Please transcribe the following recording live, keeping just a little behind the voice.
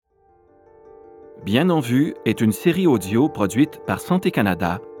Bien en vue est une série audio produite par Santé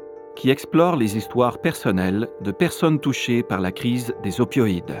Canada qui explore les histoires personnelles de personnes touchées par la crise des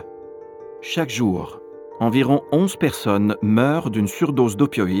opioïdes. Chaque jour, environ 11 personnes meurent d'une surdose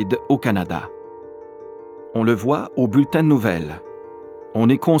d'opioïdes au Canada. On le voit au bulletin de nouvelles. On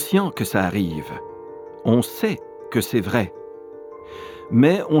est conscient que ça arrive. On sait que c'est vrai.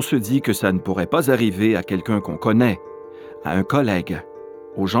 Mais on se dit que ça ne pourrait pas arriver à quelqu'un qu'on connaît, à un collègue,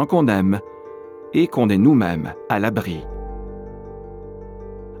 aux gens qu'on aime, et qu'on est nous-mêmes à l'abri.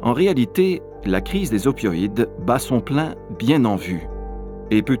 En réalité, la crise des opioïdes bat son plein bien en vue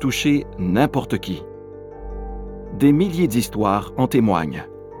et peut toucher n'importe qui. Des milliers d'histoires en témoignent.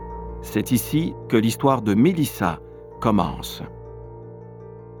 C'est ici que l'histoire de Mélissa commence.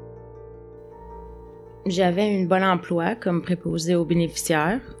 J'avais une bonne emploi comme préposée aux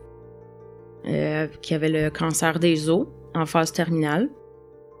bénéficiaires qui avait le cancer des os en phase terminale.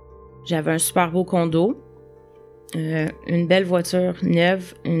 J'avais un super beau condo, une belle voiture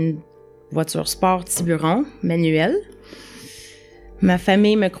neuve, une voiture sport Tiburon, manuelle. Ma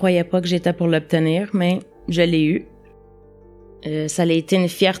famille me croyait pas que j'étais pour l'obtenir, mais je l'ai eu. Ça a été une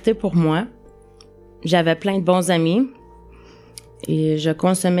fierté pour moi. J'avais plein de bons amis et je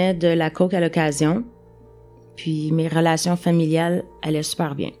consommais de la coke à l'occasion. Puis mes relations familiales allaient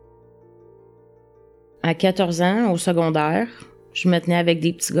super bien. À 14 ans, au secondaire, je me tenais avec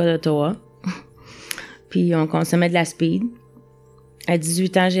des petits gars d'Ottawa. Puis on consommait de la speed. À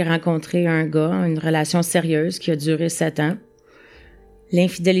 18 ans, j'ai rencontré un gars, une relation sérieuse qui a duré 7 ans.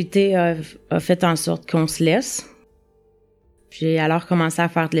 L'infidélité a fait en sorte qu'on se laisse. J'ai alors commencé à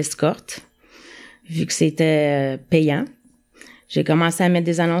faire de l'escorte, vu que c'était payant. J'ai commencé à mettre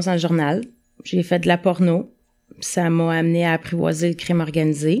des annonces dans le journal. J'ai fait de la porno. Ça m'a amené à apprivoiser le crime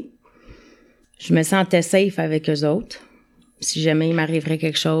organisé. Je me sentais safe avec eux autres. Si jamais il m'arriverait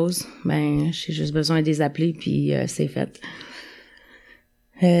quelque chose, j'ai juste besoin de les appeler, puis c'est fait.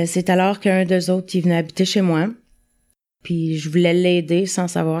 C'est alors qu'un d'eux autres, il venait habiter chez moi, puis je voulais l'aider sans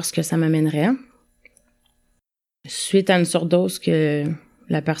savoir ce que ça m'amènerait. Suite à une surdose que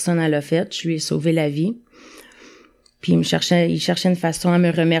la personne elle a faite, je lui ai sauvé la vie. Puis il cherchait une façon à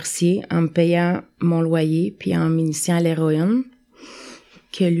me remercier en me payant mon loyer, puis en m'initiant à l'héroïne,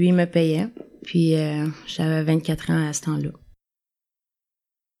 que lui me payait. Puis j'avais 24 ans à ce temps-là.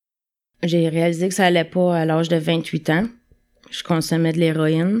 J'ai réalisé que ça allait pas à l'âge de 28 ans. Je consommais de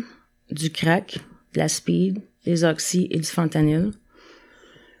l'héroïne, du crack, de la speed, des oxys et du fentanyl.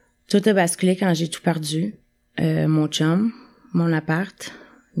 Tout a basculé quand j'ai tout perdu. Mon chum, mon appart,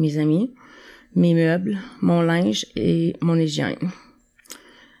 mes amis, mes meubles, mon linge et mon hygiène.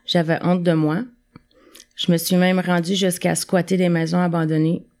 J'avais honte de moi. Je me suis même rendue jusqu'à squatter des maisons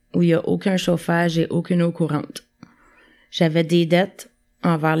abandonnées où il n'y a aucun chauffage et aucune eau courante. J'avais des dettes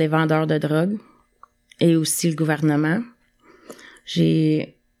envers les vendeurs de drogue et aussi le gouvernement.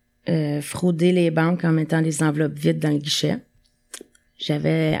 J'ai fraudé les banques en mettant des enveloppes vides dans le guichet.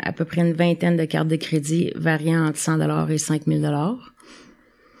 J'avais à peu près une vingtaine de cartes de crédit variant entre 100 $ et 5 000 $.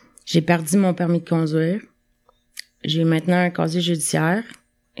 J'ai perdu mon permis de conduire. J'ai maintenant un casier judiciaire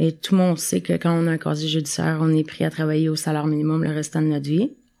et tout le monde sait que quand on a un casier judiciaire, on est pris à travailler au salaire minimum le restant de notre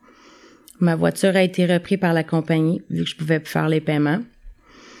vie. Ma voiture a été reprise par la compagnie vu que je pouvais plus faire les paiements.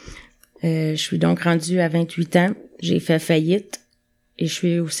 Je suis donc rendue à 28 ans. J'ai fait faillite et je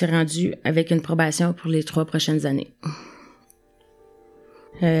suis aussi rendue avec une probation pour les 3 prochaines années.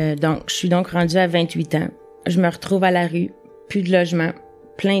 Je suis donc rendue à 28 ans. Je me retrouve à la rue, plus de logement,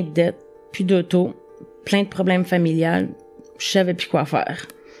 plein de dettes, plus d'auto, plein de problèmes familiales. Je savais plus quoi faire.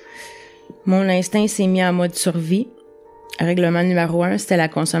 Mon instinct s'est mis en mode survie. Règlement numéro 1, c'était la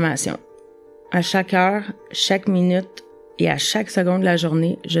consommation. À chaque heure, chaque minute et à chaque seconde de la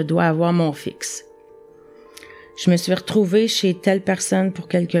journée, je dois avoir mon fixe. Je me suis retrouvée chez telle personne pour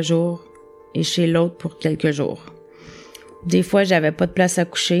quelques jours et chez l'autre pour quelques jours. Des fois, j'avais pas de place à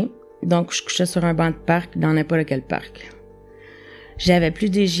coucher, donc je couchais sur un banc de parc dans n'importe quel parc. J'avais plus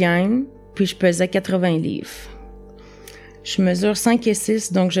d'hygiène, puis je pesais 80 livres. Je mesure 5 et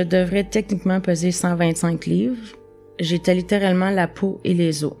 6, donc je devrais techniquement peser 125 livres. J'étais littéralement la peau et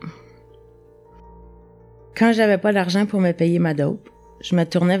les os. Quand j'avais pas d'argent pour me payer ma dope, je me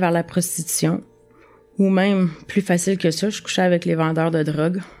tournais vers la prostitution, ou même, plus facile que ça, je couchais avec les vendeurs de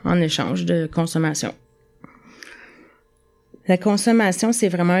drogue en échange de consommation. La consommation, c'est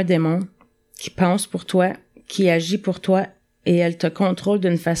vraiment un démon qui pense pour toi, qui agit pour toi, et elle te contrôle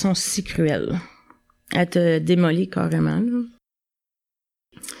d'une façon si cruelle. Elle te démolit carrément, là.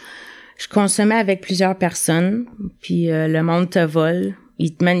 Je consommais avec plusieurs personnes, puis le monde te vole,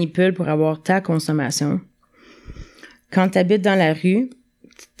 il te manipule pour avoir ta consommation. Quand tu habites dans la rue,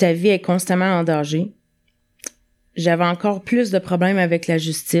 ta vie est constamment en danger. J'avais encore plus de problèmes avec la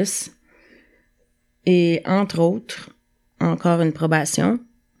justice et, entre autres, encore une probation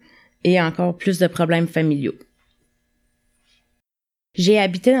et encore plus de problèmes familiaux. J'ai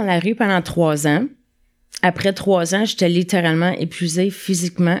habité dans la rue pendant 3 ans. Après 3 ans, j'étais littéralement épuisée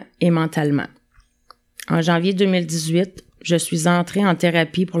physiquement et mentalement. En janvier 2018, je suis entrée en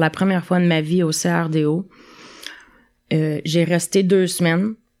thérapie pour la première fois de ma vie au CRDO. J'ai resté 2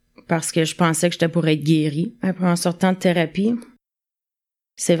 semaines parce que je pensais que j'étais pour être guérie. Après, en sortant de thérapie,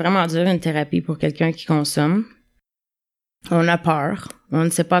 c'est vraiment dur une thérapie pour quelqu'un qui consomme. On a peur, on ne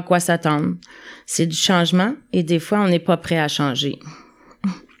sait pas à quoi s'attendre. C'est du changement et des fois, on n'est pas prêt à changer.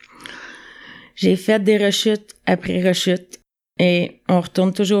 J'ai fait des rechutes après rechutes et on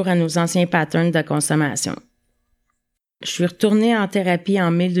retourne toujours à nos anciens patterns de consommation. Je suis retournée en thérapie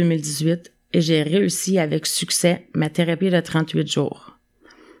en mai 2018 et j'ai réussi avec succès ma thérapie de 38 jours.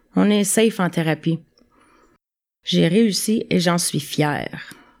 On est safe en thérapie. J'ai réussi et j'en suis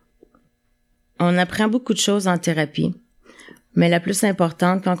fière. On apprend beaucoup de choses en thérapie, mais la plus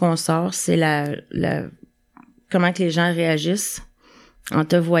importante quand on sort, c'est comment que les gens réagissent. En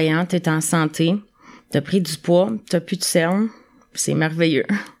te voyant, t'es en santé, t'as pris du poids, t'as plus de cernes, c'est merveilleux.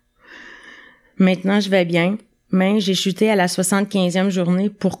 Maintenant, je vais bien, mais j'ai chuté à la 75e journée.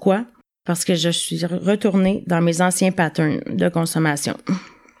 Pourquoi? Parce que je suis retournée dans mes anciens patterns de consommation.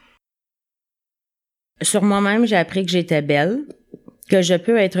 Sur moi-même, j'ai appris que j'étais belle, que je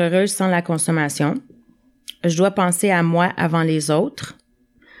peux être heureuse sans la consommation. Je dois penser à moi avant les autres.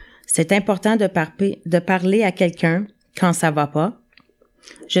 C'est important de parler à quelqu'un quand ça va pas.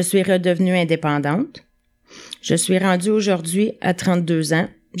 Je suis redevenue indépendante. Je suis rendue aujourd'hui à 32 ans.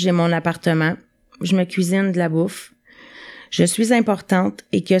 J'ai mon appartement. Je me cuisine de la bouffe. Je suis importante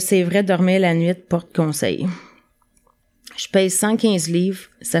et que c'est vrai dormir la nuit porte conseil. Je pèse 115 livres.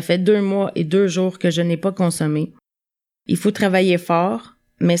 Ça fait 2 mois et 2 jours que je n'ai pas consommé. Il faut travailler fort,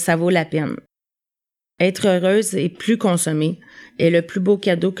 mais ça vaut la peine. Être heureuse et plus consommer est le plus beau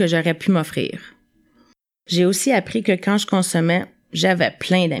cadeau que j'aurais pu m'offrir. J'ai aussi appris que quand je consommais, j'avais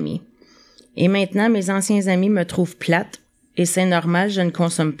plein d'amis. Et maintenant, mes anciens amis me trouvent plate et c'est normal, je ne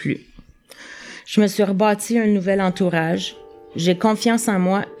consomme plus. Je me suis rebâti un nouvel entourage. J'ai confiance en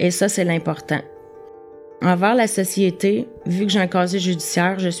moi et ça, c'est l'important. Envers la société, vu que j'ai un casier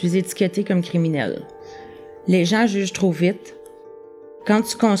judiciaire, je suis étiquetée comme criminelle. Les gens jugent trop vite. Quand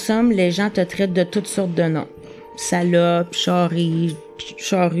tu consommes, les gens te traitent de toutes sortes de noms. Salope, charrue,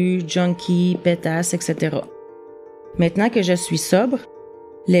 junkie, pétasse, etc. Maintenant que je suis sobre,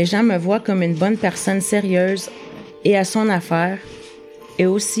 les gens me voient comme une bonne personne sérieuse et à son affaire, et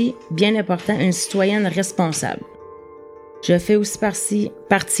aussi, bien important, une citoyenne responsable. Je fais aussi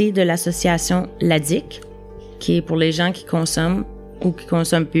partie de l'association l'ADIC, qui est pour les gens qui consomment ou qui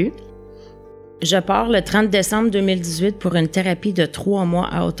consomment plus. Je pars le 30 décembre 2018 pour une thérapie de 3 mois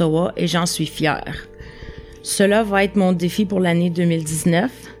à Ottawa et j'en suis fière. Cela va être mon défi pour l'année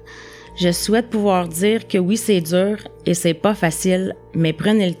 2019. Je souhaite pouvoir dire que oui, c'est dur et c'est pas facile, mais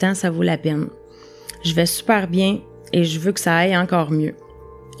prenez le temps, ça vaut la peine. Je vais super bien et je veux que ça aille encore mieux.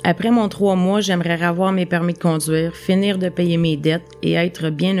 Après mon 3 mois, j'aimerais avoir mes permis de conduire, finir de payer mes dettes et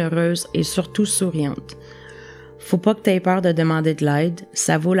être bien heureuse et surtout souriante. Faut pas que t'aies peur de demander de l'aide,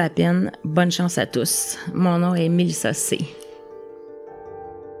 ça vaut la peine. Bonne chance à tous. Mon nom est Mélissa C.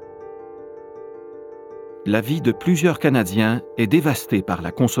 La vie de plusieurs Canadiens est dévastée par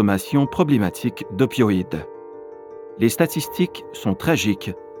la consommation problématique d'opioïdes. Les statistiques sont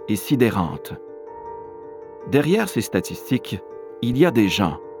tragiques et sidérantes. Derrière ces statistiques, il y a des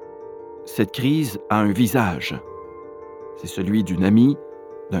gens. Cette crise a un visage. C'est celui d'une amie,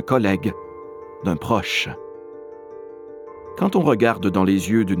 d'un collègue, d'un proche. Quand on regarde dans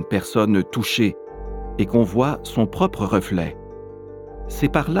les yeux d'une personne touchée et qu'on voit son propre reflet,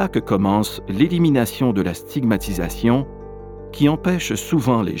 c'est par là que commence l'élimination de la stigmatisation qui empêche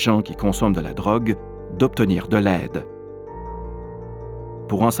souvent les gens qui consomment de la drogue d'obtenir de l'aide.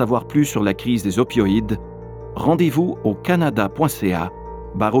 Pour en savoir plus sur la crise des opioïdes, rendez-vous au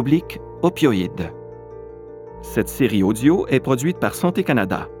canada.ca/opioïdes. Cette série audio est produite par Santé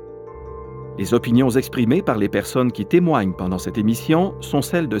Canada. Les opinions exprimées par les personnes qui témoignent pendant cette émission sont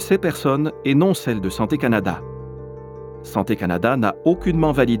celles de ces personnes et non celles de Santé Canada. Santé Canada n'a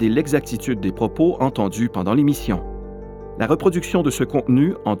aucunement validé l'exactitude des propos entendus pendant l'émission. La reproduction de ce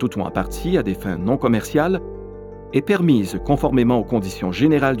contenu, en tout ou en partie à des fins non commerciales, est permise conformément aux conditions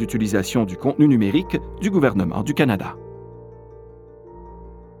générales d'utilisation du contenu numérique du gouvernement du Canada.